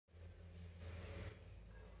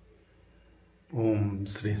Om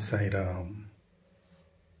Sri Sai Ram.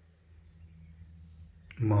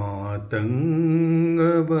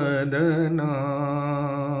 Matanga Vadana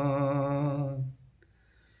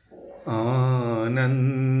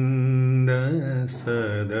Ananda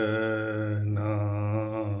Sadana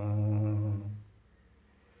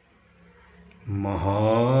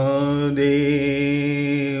Mahadeva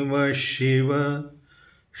Shiva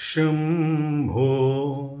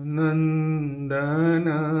Shambho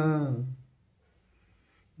Nandana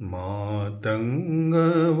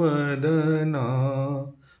Matanga Vadana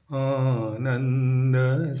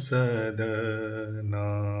Ananda Sadana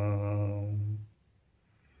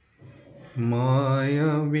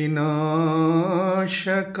Maya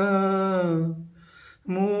Vinashaka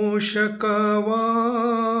Mushaka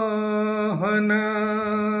Vahana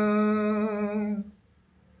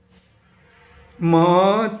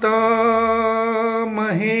Mata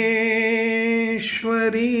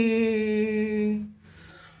Maheshwari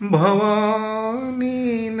Bhavani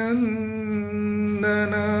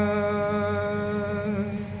Nandana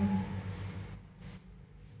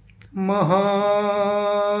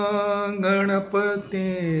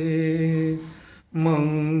Mahaganapate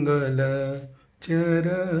Mangala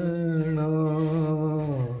Charana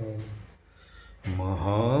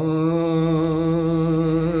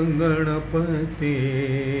Mahaganapate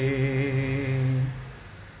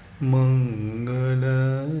Mangala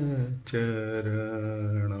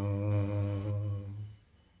Charana.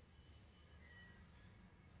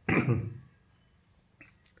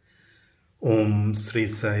 Om Sri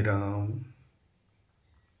Sai Ram.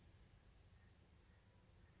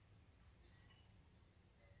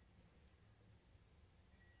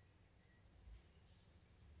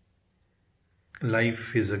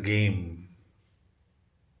 Life is a game.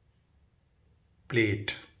 Play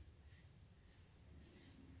it.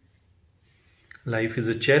 Life is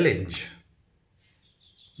a challenge.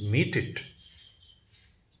 Meet it.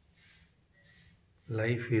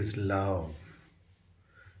 Life is love.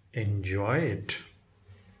 Enjoy it.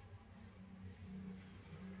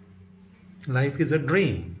 Life is a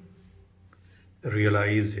dream.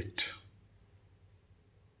 Realize it.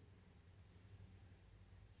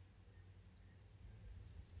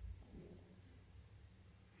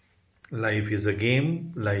 Life is a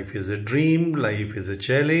game, life is a dream, life is a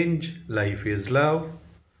challenge, life is love,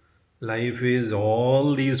 life is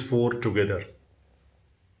all these four together.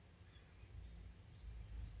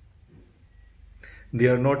 They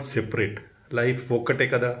are not separate. Life ఒకటే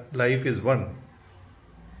కదా, life is one.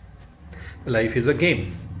 Life is a game.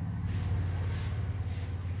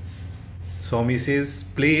 Swami says,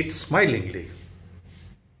 play it smilingly.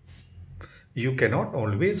 You cannot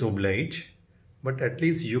always oblige, but at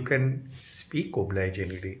least you can speak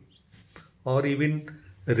obligingly or even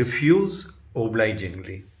refuse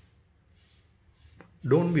obligingly.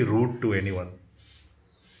 Don't be rude to anyone.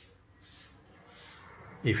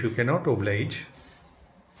 If you cannot oblige,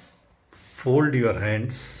 fold your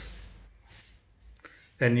hands,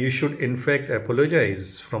 and you should in fact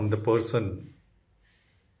apologize from the person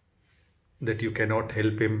that you cannot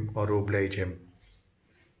help him or oblige him.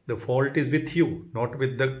 The fault is with you, not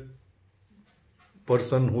with the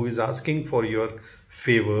person who is asking for your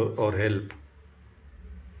favor or help.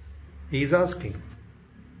 He is asking.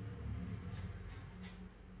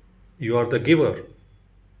 You are the giver.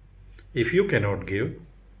 If you cannot give,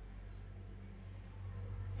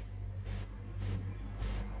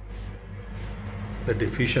 the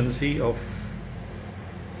deficiency of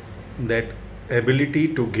that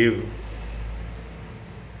ability to give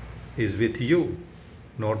is with you,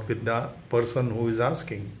 not with the person who is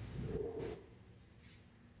asking.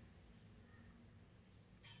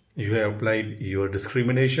 You have applied your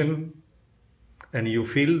discrimination and you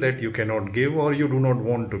feel that you cannot give or you do not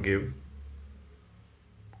want to give,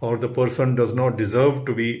 or the person does not deserve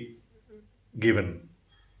to be given.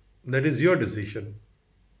 That is your decision.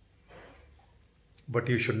 But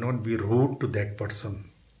you should not be rude to that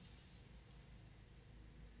person.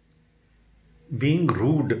 Being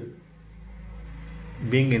rude,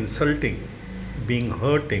 being insulting, being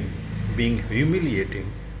hurting, being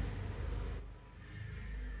humiliating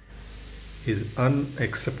is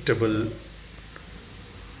unacceptable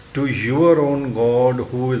to your own God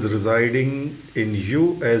who is residing in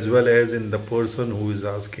you as well as in the person who is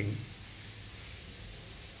asking.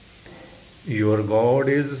 Your God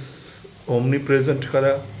is omnipresent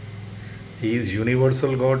kada. He is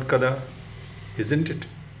universal God kada, isn't it?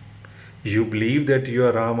 You believe that you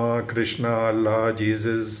are Rama, Krishna, Allah,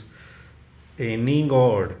 Jesus, any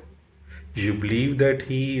God. You believe that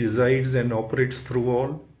He resides and operates through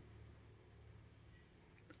all.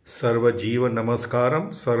 Sarva Jiva Namaskaram,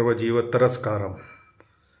 Sarva Jiva Taraskaram.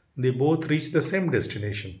 They both reach the same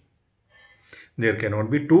destination. There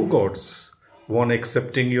cannot be two gods, one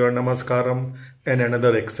accepting your Namaskaram and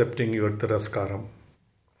another accepting your Taraskaram.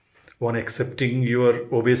 One accepting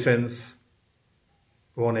your obeisance,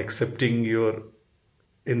 one accepting your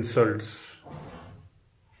insults,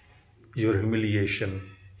 your humiliation,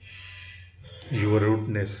 your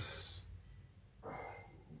rudeness.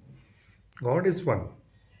 God is one.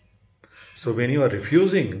 So when you are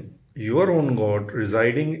refusing your own God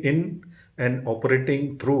residing in and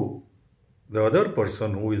operating through the other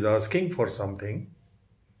person who is asking for something,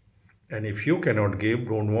 and if you cannot give,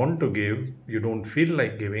 don't want to give, you don't feel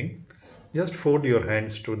like giving, just fold your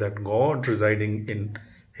hands to that God residing in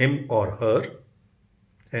him or her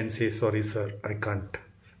and say, sorry sir, I can't.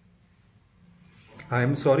 I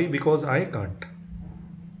am sorry because I can't.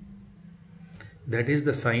 That is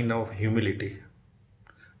the sign of humility,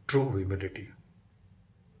 true humility.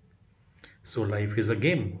 So life is a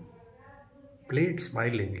game. Play it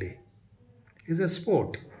smilingly. It's a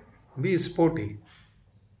sport. Be sporty.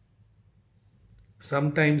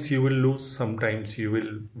 Sometimes you will lose, sometimes you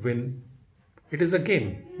will win. It is a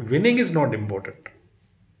game. Winning is not important.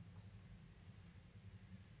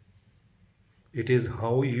 It is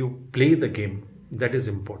how you play the game that is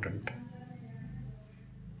important.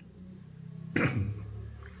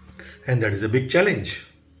 And that is a big challenge.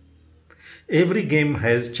 Every game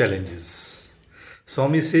has challenges.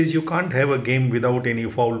 Swami says you can't have a game without any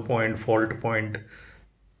foul point, fault point.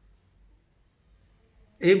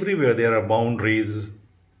 Everywhere there are boundaries,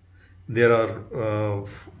 there are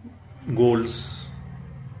goals,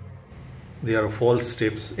 there are false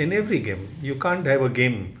steps in every game. You can't have a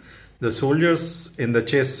game. The soldiers in the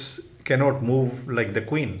chess cannot move like the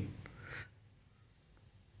queen.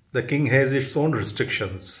 The king has its own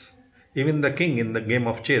restrictions. Even the king in the game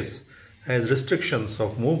of chess has restrictions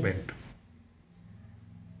of movement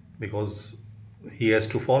because he has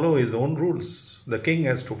to follow his own rules. The king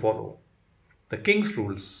has to follow the king's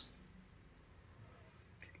rules.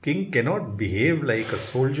 King cannot behave like a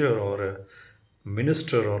soldier or a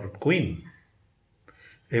minister or a queen.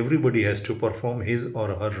 Everybody has to perform his or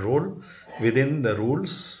her role within the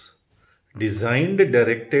rules designed,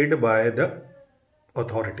 directed by the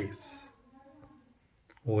authorities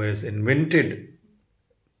who has invented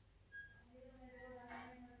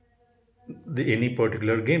any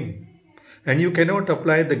particular game. And you cannot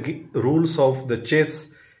apply the rules of the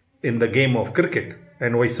chess in the game of cricket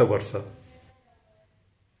and vice versa.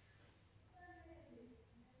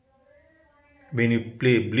 When you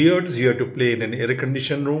play billiards, you have to play in an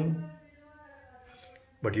air-conditioned room,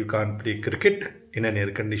 but you can't play cricket in an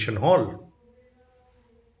air-conditioned hall.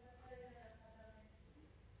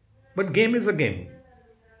 But game is a game.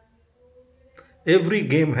 Every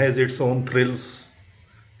game has its own thrills,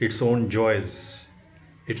 its own joys,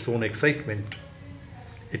 its own excitement,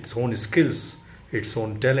 its own skills, its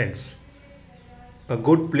own talents. A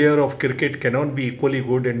good player of cricket cannot be equally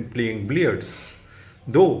good in playing billiards,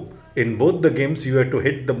 though in both the games you have to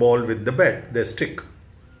hit the ball with the bat, the stick.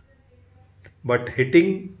 But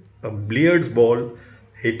hitting a billiards ball,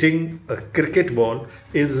 hitting a cricket ball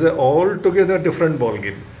is altogether different ball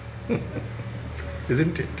game.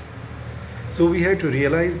 Isn't it? So we have to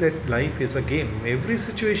realize that life is a game. Every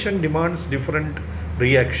situation demands different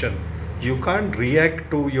reaction. You can't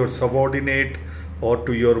react to your subordinate or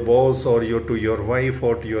to your boss or to your wife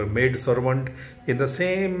or to your maid servant in the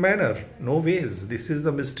same manner. No ways. This is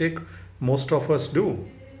the mistake most of us do.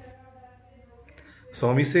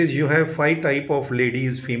 Swami says you have 5 types of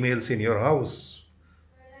ladies, females in your house.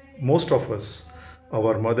 Most of us.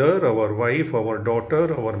 Our mother, our wife, our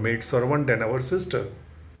daughter, our maid servant and our sister.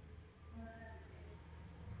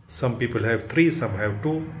 Some people have 3, some have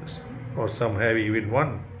 2, or some have even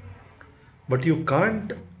 1. But you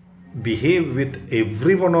can't behave with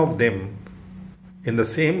every one of them in the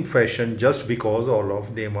same fashion just because all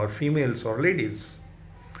of them are females or ladies.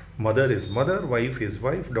 Mother is mother, wife is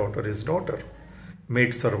wife, daughter is daughter.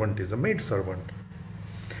 Maid servant is a maid servant.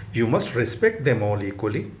 You must respect them all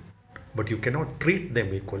equally, but you cannot treat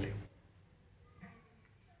them equally.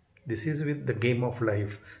 This is with the game of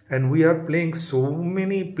life, and we are playing so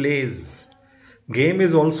many plays. Game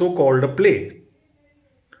is also called a play.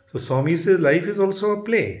 So Swami says life is also a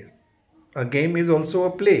play. A game is also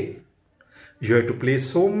a play. You have to play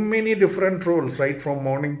so many different roles right from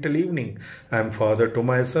morning till evening. I am father to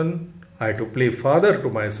my son. I have to play father to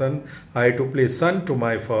my son. I have to play son to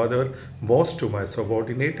my father, boss to my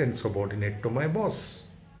subordinate and subordinate to my boss.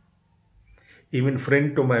 Even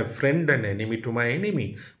friend to my friend and enemy to my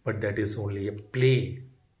enemy. But that is only a play.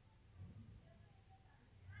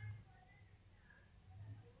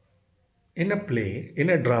 In a play, in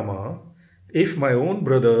a drama, if my own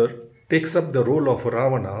brother takes up the role of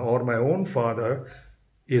Ravana or my own father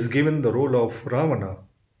is given the role of Ravana,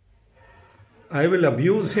 I will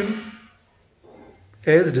abuse him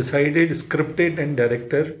as decided, scripted and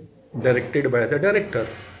directed by the director.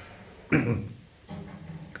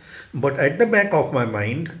 But at the back of my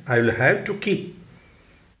mind, I will have to keep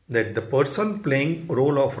that the person playing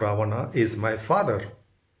role of Ravana is my father.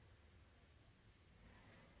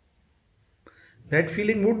 That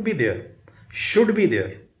feeling would be there, should be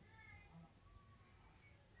there.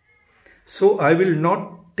 So I will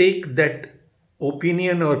not take that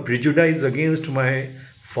opinion or prejudice against my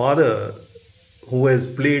father who has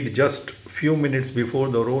played just few minutes before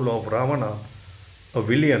the role of Ravana, a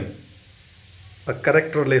villain, a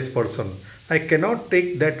characterless person. I cannot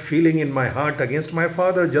take that feeling in my heart against my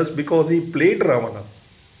father just because he played Ravana.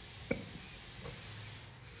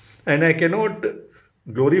 And I cannot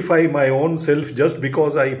glorify my own self just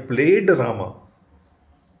because I played Rama.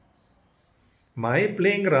 My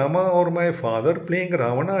playing Rama or my father playing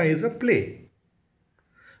Ravana is a play.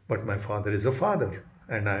 But my father is a father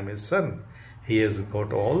and I am his son. He has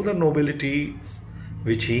got all the nobilities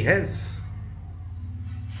which he has.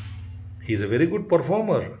 He is a very good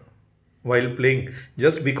performer while playing.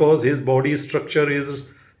 Just because his body structure is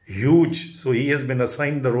huge, so he has been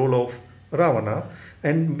assigned the role of Ravana.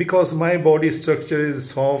 And because my body structure is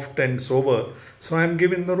soft and sober, so I am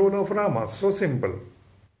given the role of Rama. So simple.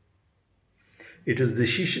 It is the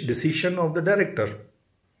decision of the director.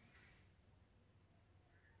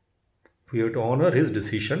 We have to honor his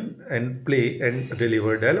decision and play and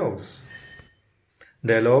deliver dialogues.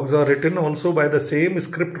 Dialogues are written also by the same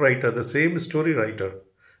script writer, the same story writer,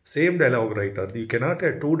 same dialogue writer. You cannot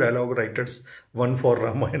have two dialogue writers, one for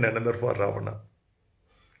Rama and another for Ravana.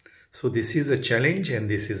 So this is a challenge and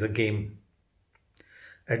this is a game.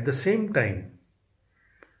 At the same time,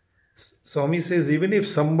 Swami says, even if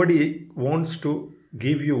somebody wants to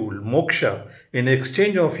give you moksha in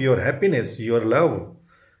exchange of your happiness, your love,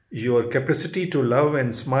 your capacity to love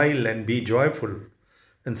and smile and be joyful,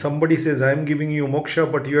 and somebody says, I am giving you moksha,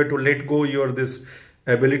 but you have to let go your this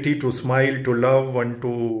ability to smile, to love and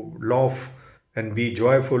to laugh and be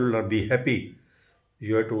joyful or be happy.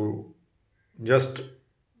 You have to just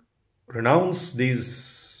renounce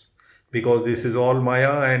these because this is all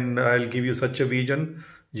Maya and I'll give you such a vision.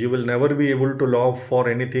 You will never be able to laugh for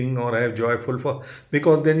anything or have joyful for,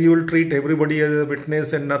 because then you will treat everybody as a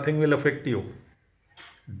witness and nothing will affect you.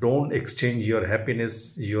 Don't exchange your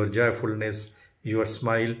happiness, your joyfulness, your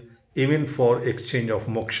smile, even for exchange of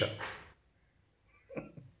moksha.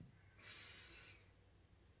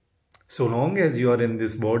 So long as you are in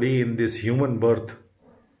this body, in this human birth,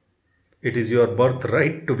 it is your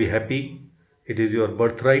birthright to be happy. It is your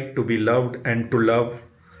birthright to be loved and to love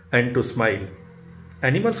and to smile.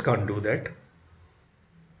 Animals can't do that.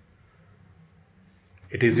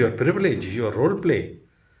 It is your privilege, your role play.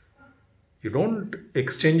 You don't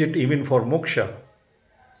exchange it even for moksha.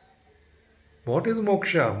 What is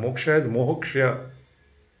moksha? Moksha is mohoksha.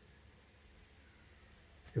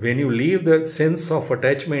 When you leave the sense of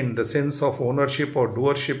attachment, the sense of ownership or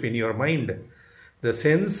doership in your mind, the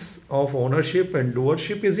sense of ownership and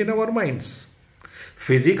doership is in our minds.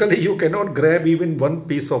 Physically, you cannot grab even one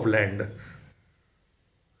piece of land.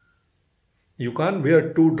 You can't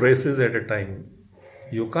wear two dresses at a time.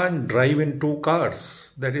 You can't drive in two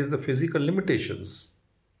cars. That is the physical limitations.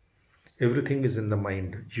 Everything is in the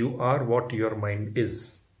mind. You are what your mind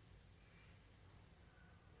is.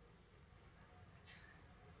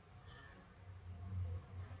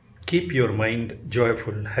 Keep your mind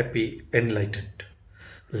joyful, happy, enlightened.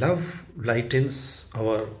 Love lightens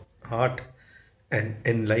our heart and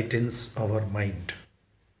enlightens our mind.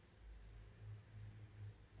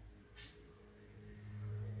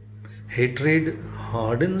 Hatred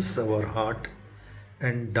hardens our heart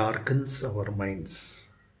and darkens our minds.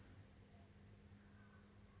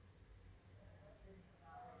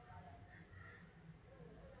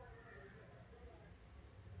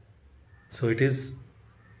 So it is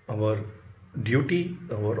our duty,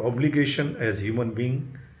 our obligation as human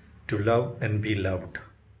being to love and be loved.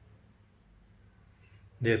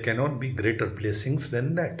 There cannot be greater blessings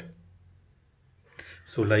than that.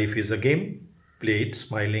 So life is a game. Play it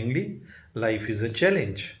smilingly. Life is a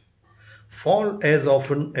challenge. Fall as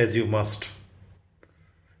often as you must.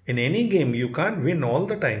 In any game, you can't win all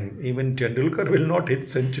the time. Even Tendulkar will not hit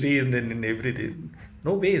century in everything.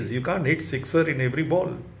 No ways. You can't hit sixer in every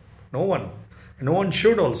ball. No one. No one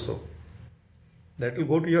should also. That will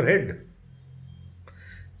go to your head.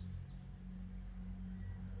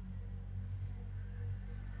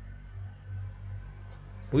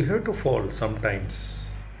 We have to fall sometimes.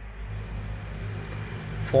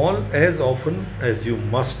 Fall as often as you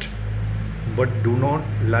must, but do not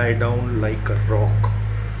lie down like a rock.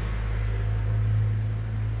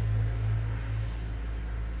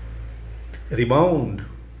 Rebound,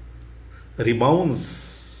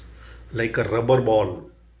 rebounds like a rubber ball.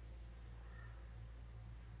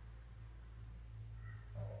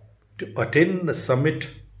 To attain the summit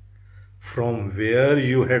from where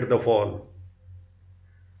you had the fall.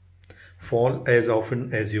 Fall as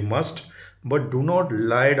often as you must, but do not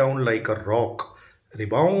lie down like a rock.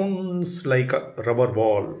 Rebounds like a rubber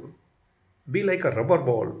ball. Be like a rubber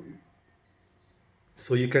ball.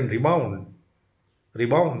 So you can rebound.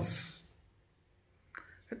 Rebounds.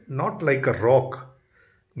 Not like a rock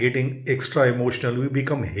getting extra emotional. We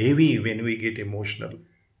become heavy when we get emotional.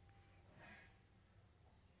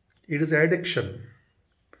 It is addiction.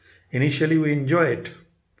 Initially we enjoy it.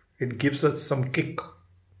 It gives us some kick.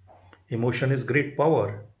 Emotion is great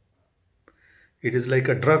power. It is like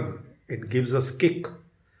a drug. It gives us kick.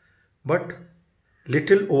 But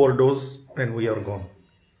little overdose and we are gone.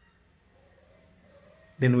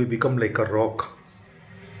 Then we become like a rock.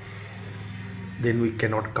 Then we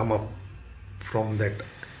cannot come up from that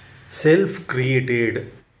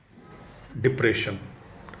self-created depression.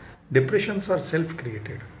 Depressions are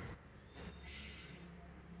self-created.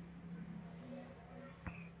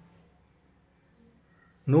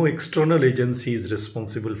 No external agency is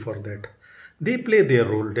responsible for that. They play their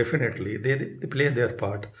role, definitely. They play their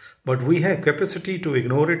part. But we have capacity to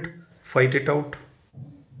ignore it, fight it out,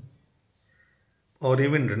 or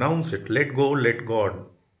even renounce it. Let go, let God.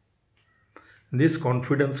 This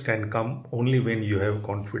confidence can come only when you have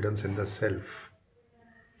confidence in the self.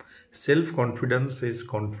 Self-confidence is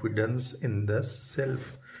confidence in the self.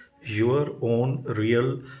 Your own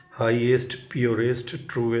real, highest, purest,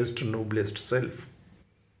 truest, noblest self.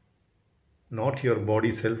 Not your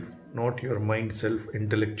body self, not your mind self,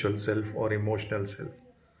 intellectual self or emotional self.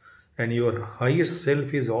 And your highest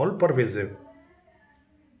self is all pervasive.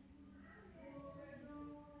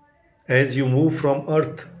 As you move from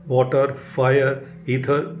earth, water, fire,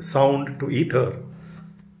 ether, sound to ether,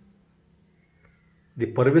 the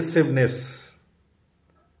pervasiveness,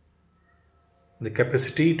 the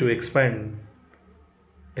capacity to expand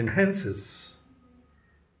enhances.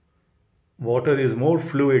 Water is more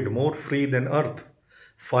fluid, more free than earth.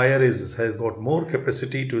 Fire has got more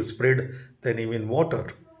capacity to spread than even water.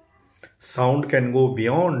 Sound can go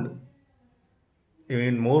beyond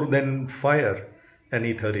even more than fire. And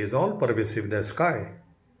ether is all pervasive, the sky.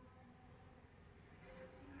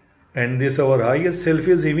 And this our highest self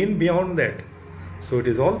is even beyond that. So it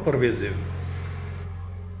is all pervasive.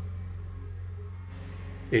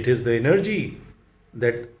 It is the energy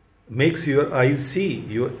that makes your eyes see,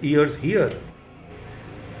 your ears hear.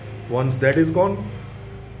 Once that is gone,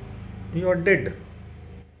 you are dead.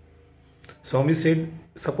 Swami said,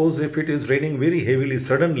 suppose if it is raining very heavily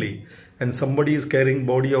suddenly and somebody is carrying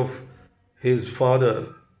body of his father,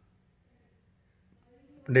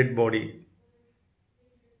 dead body.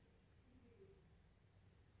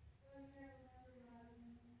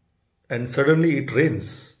 And suddenly it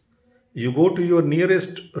rains. You go to your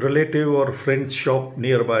nearest relative or friend's shop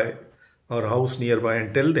nearby or house nearby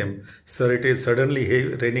and tell them, sir, it is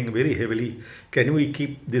suddenly raining very heavily. Can we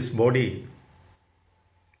keep this body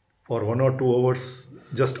for 1 or 2 hours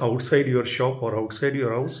just outside your shop or outside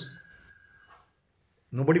your house?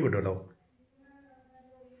 Nobody would allow.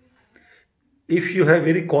 If you have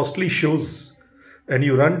very costly shoes and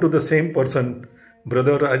you run to the same person,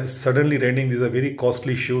 brother, it's suddenly raining, these are very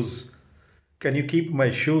costly shoes. Can you keep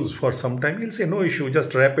my shoes for some time? He'll say, no issue,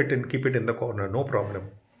 just wrap it and keep it in the corner, no problem.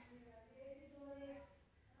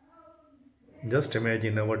 Just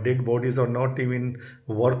imagine, our dead bodies are not even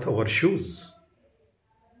worth our shoes.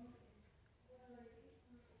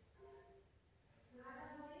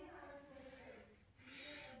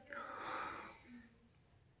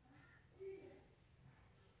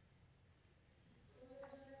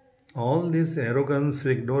 All this arrogance,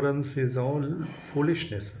 ignorance is all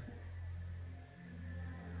foolishness.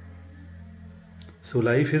 So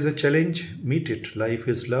life is a challenge, meet it. Life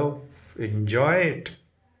is love, enjoy it.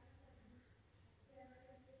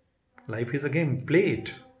 Life is a game, play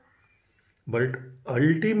it. But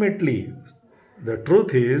ultimately, the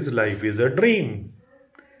truth is life is a dream.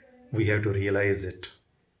 We have to realize it.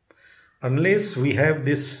 Unless we have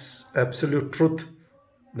this absolute truth,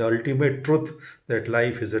 the ultimate truth that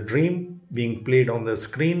life is a dream being played on the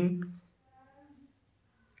screen,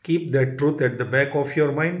 keep that truth at the back of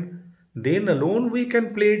your mind. Then alone we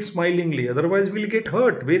can play it smilingly. Otherwise we'll get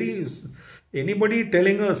hurt. Anybody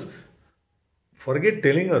telling us Forget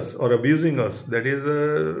telling us or abusing us. That is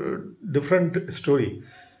a different story.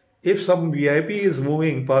 If some VIP is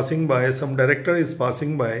moving, passing by, some director is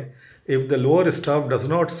passing by, if the lower staff does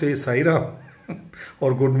not say Saira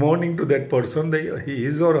or good morning to that person,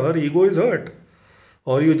 his or her ego is hurt.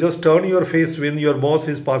 Or you just turn your face when your boss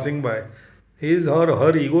is passing by. His or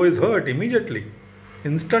her ego is hurt immediately,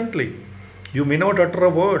 instantly. You may not utter a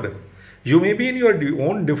word. You may be in your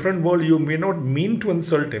own different world. You may not mean to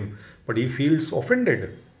insult him, but he feels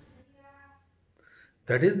offended.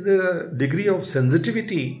 That is the degree of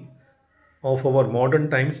sensitivity of our modern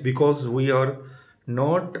times, because we are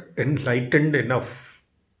not enlightened enough.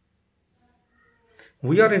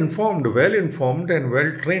 We are informed, well informed and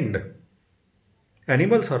well trained.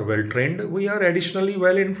 Animals are well trained. We are additionally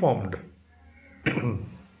well informed.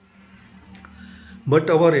 But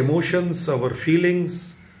our emotions, our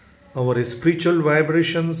feelings, our spiritual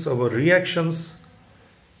vibrations, our reactions,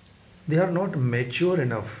 they are not mature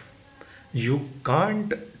enough. You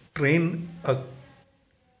can't train a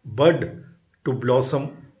bud to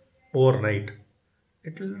blossom overnight.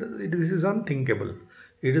 This is unthinkable.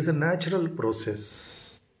 It is a natural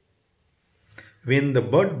process. When the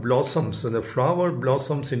bud blossoms and the flower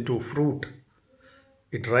blossoms into fruit,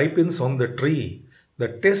 it ripens on the tree.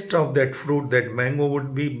 The taste of that fruit, that mango,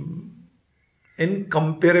 would be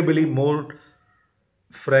incomparably more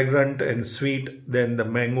fragrant and sweet than the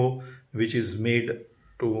mango which is made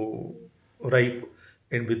to ripe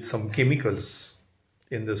and with some chemicals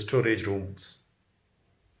in the storage rooms.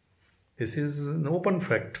 This is an open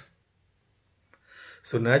fact.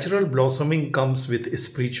 So natural blossoming comes with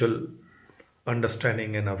spiritual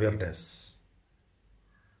understanding and awareness.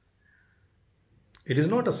 It is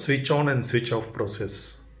not a switch on and switch off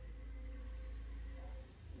process.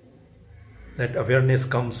 That awareness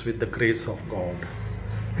comes with the grace of God.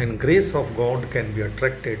 And grace of God can be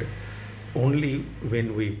attracted only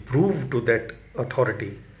when we prove to that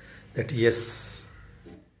authority that yes,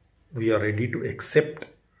 we are ready to accept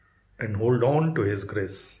and hold on to His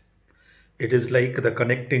grace. It is like the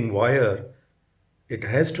connecting wire. It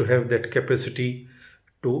has to have that capacity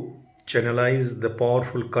to channelize the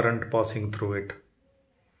powerful current passing through it.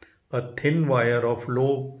 A thin wire of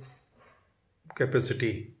low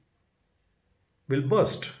capacity will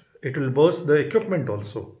burst. It will burst the equipment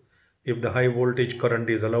also if the high voltage current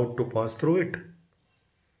is allowed to pass through it.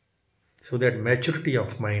 So that maturity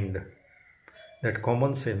of mind, that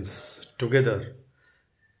common sense, together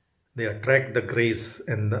they attract the grace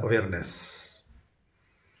and the awareness.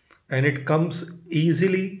 And it comes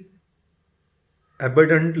easily,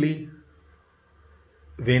 abundantly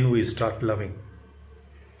when we start loving.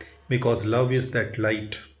 Because love is that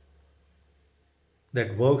light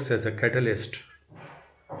that works as a catalyst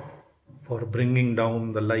for bringing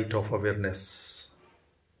down the light of awareness.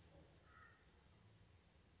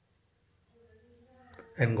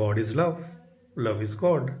 And God is love. Love is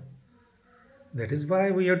God. That is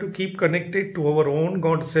why we have to keep connected to our own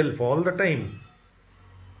God self all the time.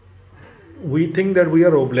 We think that we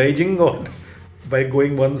are obliging God by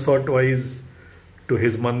going once or twice to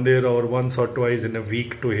His mandir, or once or twice in a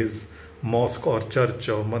week to His mosque or church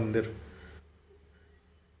or mandir.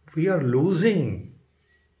 We are losing.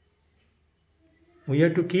 We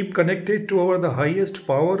have to keep connected to the highest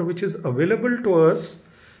power which is available to us,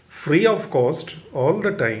 free of cost, all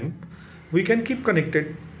the time. We can keep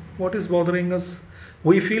connected. What is bothering us?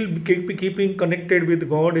 We feel keeping connected with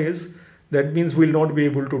God that means we will not be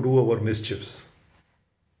able to do our mischiefs.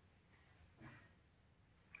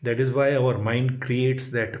 That is why our mind creates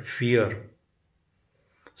that fear.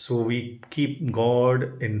 So we keep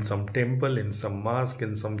God in some temple, in some mosque,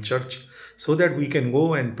 in some church, so that we can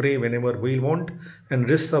go and pray whenever we want, and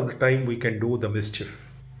rest of the time we can do the mischief.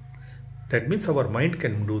 That means our mind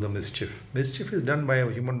can do the mischief. Mischief is done by a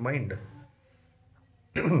human mind.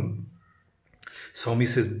 Swami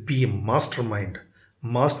says, be a mastermind.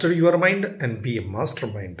 Master your mind and be a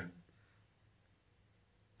mastermind.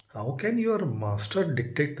 How can your master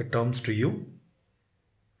dictate the terms to you?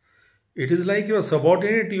 It is like your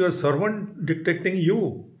subordinate, your servant dictating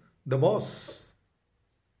you, the boss.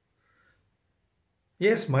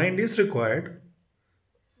 Yes, mind is required.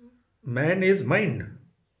 Man is mind.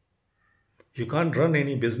 You can't run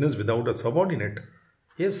any business without a subordinate.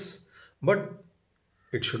 Yes, but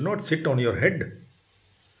it should not sit on your head.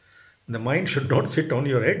 The mind should not sit on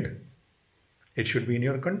your head. It should be in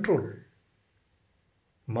your control.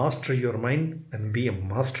 Master your mind and be a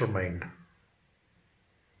mastermind.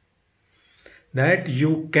 That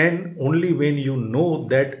you can only when you know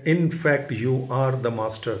that in fact you are the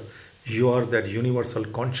master. You are that universal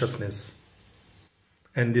consciousness.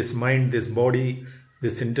 And this mind, this body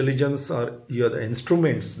This intelligence are the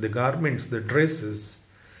instruments, the garments, the dresses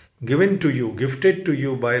given to you, gifted to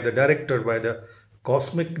you by the director, by the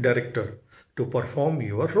cosmic director to perform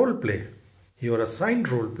your role play, your assigned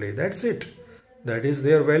role play. That's it. That is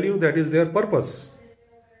their value, that is their purpose.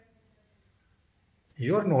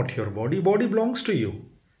 You are not your body, body belongs to you.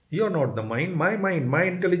 You are not the mind, my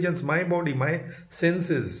intelligence, my body, my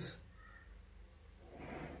senses.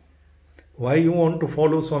 Why you want to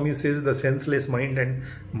follow, Swami says, the senseless mind and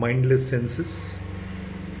mindless senses?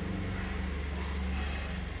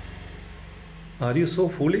 Are you so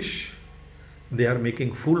foolish? They are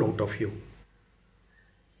making fool out of you.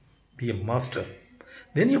 Be a master.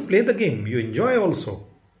 Then you play the game. You enjoy also.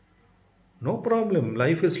 No problem.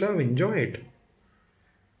 Life is love. Enjoy it.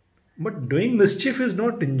 But doing mischief is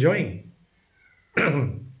not enjoying.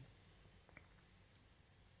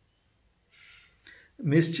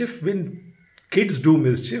 Mischief, when kids do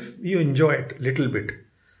mischief, you enjoy it little bit.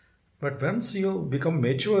 But once you become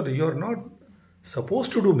mature, you are not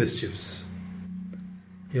supposed to do mischiefs.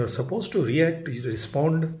 You are supposed to react,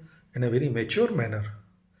 respond in a very mature manner.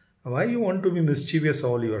 Why you want to be mischievous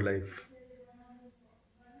all your life?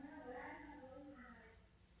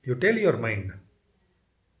 You tell your mind.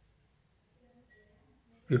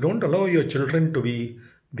 You don't allow your children to be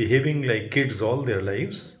behaving like kids all their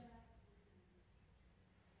lives.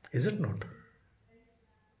 Is it not?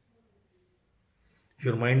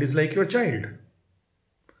 Your mind is like your child.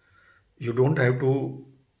 You don't have to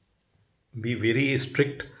be very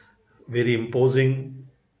strict, very imposing.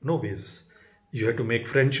 No ways. You have to make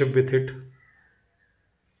friendship with it.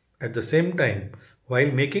 At the same time,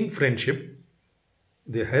 while making friendship,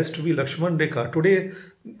 there has to be Lakshman Rekha. Today,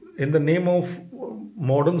 in the name of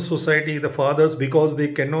modern society, the fathers, because they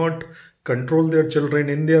cannot control their children,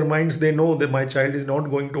 in their minds they know that my child is not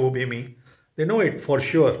going to obey me. They know it for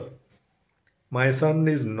sure. My son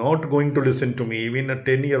is not going to listen to me. Even a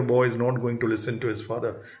 10-year boy is not going to listen to his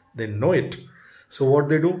father. They know it. So what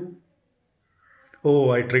they do?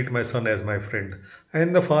 Oh, I treat my son as my friend.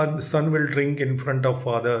 And the son will drink in front of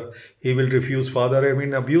father. He will refuse father,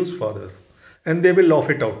 abuse father. And they will laugh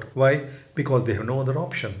it out. Why? Because they have no other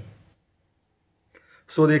option.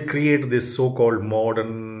 So they create this so-called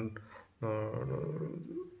modern,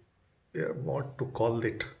 what to call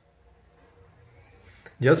it?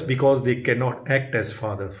 Just because they cannot act as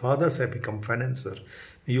fathers. Fathers have become financier.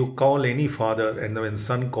 You call any father, and when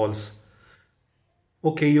son calls,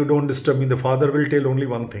 okay, you don't disturb me. The father will tell only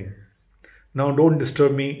one thing. Now don't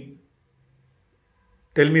disturb me.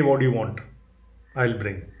 Tell me what you want. I'll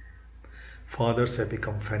bring. Fathers have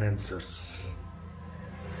become financiers.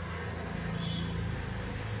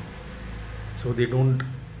 So they don't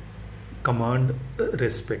command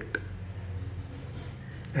respect.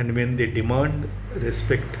 And when they demand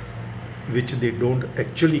respect, which they don't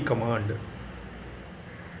actually command,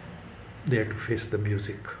 they have to face the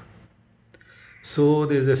music. So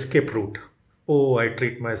there is a escape route. Oh, I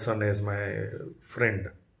treat my son as my friend.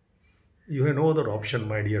 You have no other option,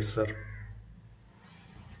 my dear sir.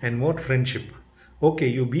 And what friendship? Okay,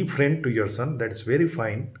 you be friend to your son, that's very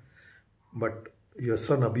fine. But your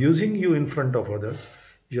son abusing you in front of others,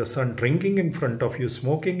 your son drinking in front of you,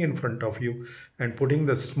 smoking in front of you, and putting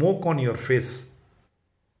the smoke on your face,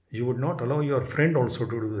 you would not allow your friend also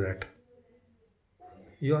to do that.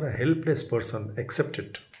 You are a helpless person, accept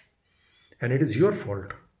it. And it is your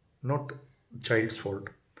fault, not child's fault.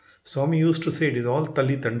 Swami used to say it is all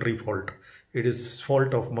Tali Tandri fault. It is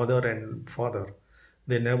fault of mother and father.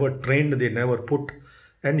 They never trained, they never put.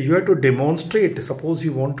 And you have to demonstrate. Suppose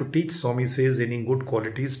you want to teach, Swami says, any good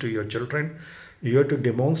qualities to your children, you have to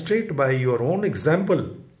demonstrate by your own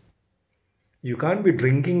example. You can't be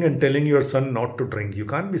drinking and telling your son not to drink. You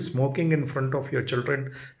can't be smoking in front of your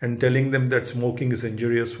children and telling them that smoking is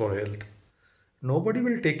injurious for health. Nobody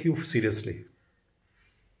will take you seriously.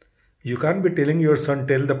 You can't be telling your son,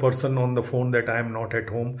 tell the person on the phone that I am not at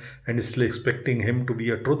home, and still expecting him to be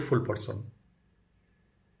a truthful person.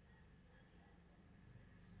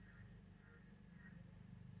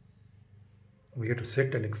 We have to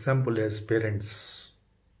set an example as parents.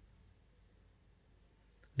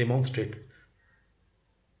 Demonstrate.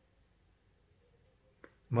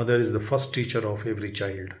 Mother is the first teacher of every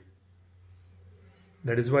child.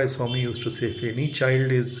 That is why Swami used to say, if any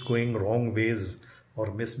child is going wrong ways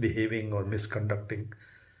or misbehaving or misconducting,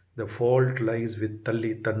 the fault lies with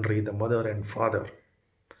Talli, Tandri, the mother and father.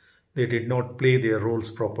 They did not play their roles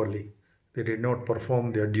properly. They did not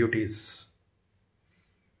perform their duties.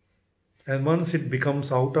 And once it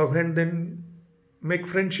becomes out of hand, then make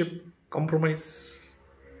friendship, compromise.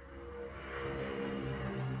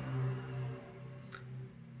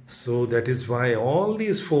 So that is why all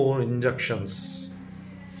these four injunctions.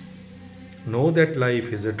 Know that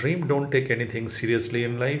life is a dream. Don't take anything seriously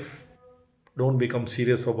in life. Don't become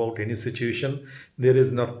serious about any situation. There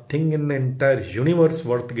is nothing in the entire universe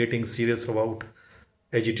worth getting serious about,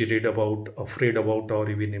 agitated about, afraid about, or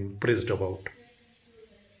even impressed about.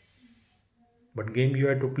 But game you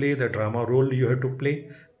have to play, the drama role you have to play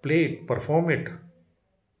it, perform it.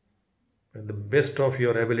 With the best of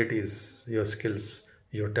your abilities, your skills,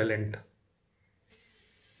 your talent.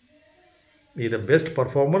 Be the best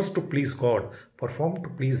performers to please God. Perform to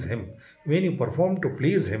please Him. When you perform to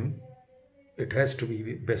please Him, it has to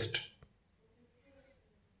be best.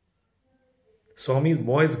 Swami's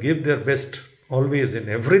boys give their best always in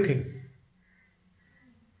everything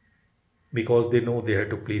because they know they have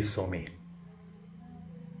to please Swami.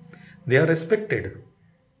 They are respected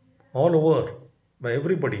all over by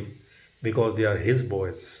everybody because they are his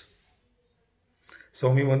boys.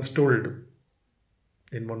 Swami once told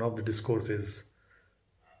in one of the discourses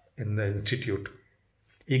in the institute,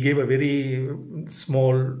 he gave a very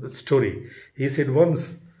small story. He said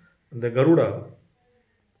once the Garuda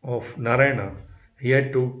of Narayana, he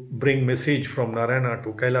had to bring message from Narayana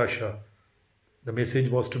to Kailasha. The message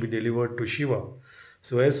was to be delivered to Shiva.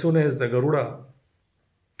 So as soon as the Garuda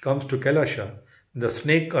comes to Kailasha, the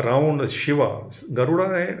snake around Shiva,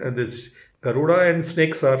 Garuda and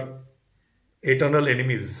snakes are eternal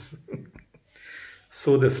enemies.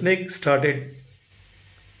 So the snake started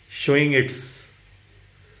showing its.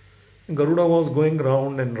 Garuda was going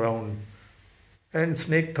round and round, and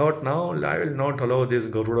snake thought, now I will not allow this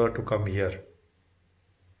Garuda to come here.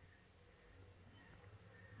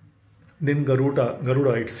 Then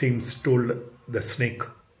Garuda, it seems, told the snake,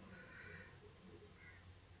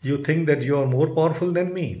 you think that you are more powerful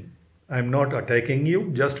than me. I am not attacking you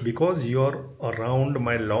just because you are around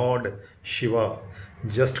my Lord Shiva.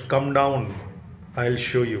 Just come down. I'll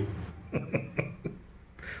show you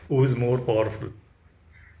who is more powerful.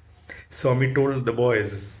 Swami told the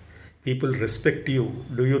boys, people respect you.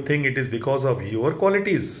 Do you think it is because of your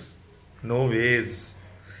qualities? No ways.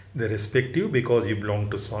 They respect you because you belong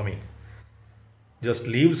to Swami. Just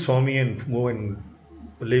leave Swami and go and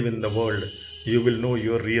live in the world. You will know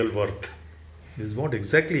your real worth. This is what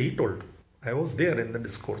exactly he told. I was there in the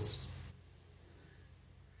discourse.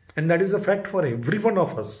 And that is a fact for every one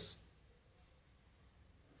of us.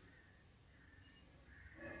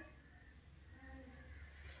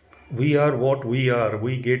 We are what we are.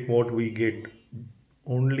 We get what we get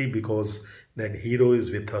only because that hero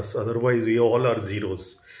is with us. Otherwise, we all are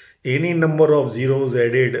zeros. Any number of zeros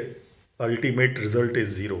added, ultimate result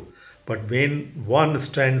is zero. But when one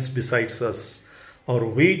stands beside us, or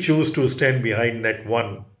we choose to stand behind that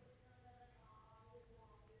one,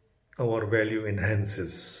 our value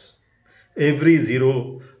enhances. Every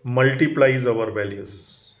zero multiplies our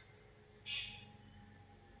values.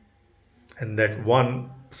 And that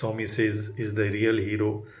one, Swami says, is the real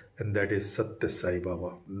hero, and that is Satya Sai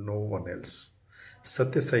Baba, no one else.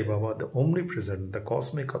 Satya Sai Baba, the omnipresent, the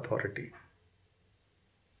cosmic authority.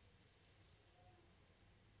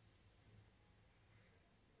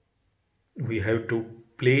 We have to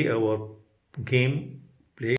play our game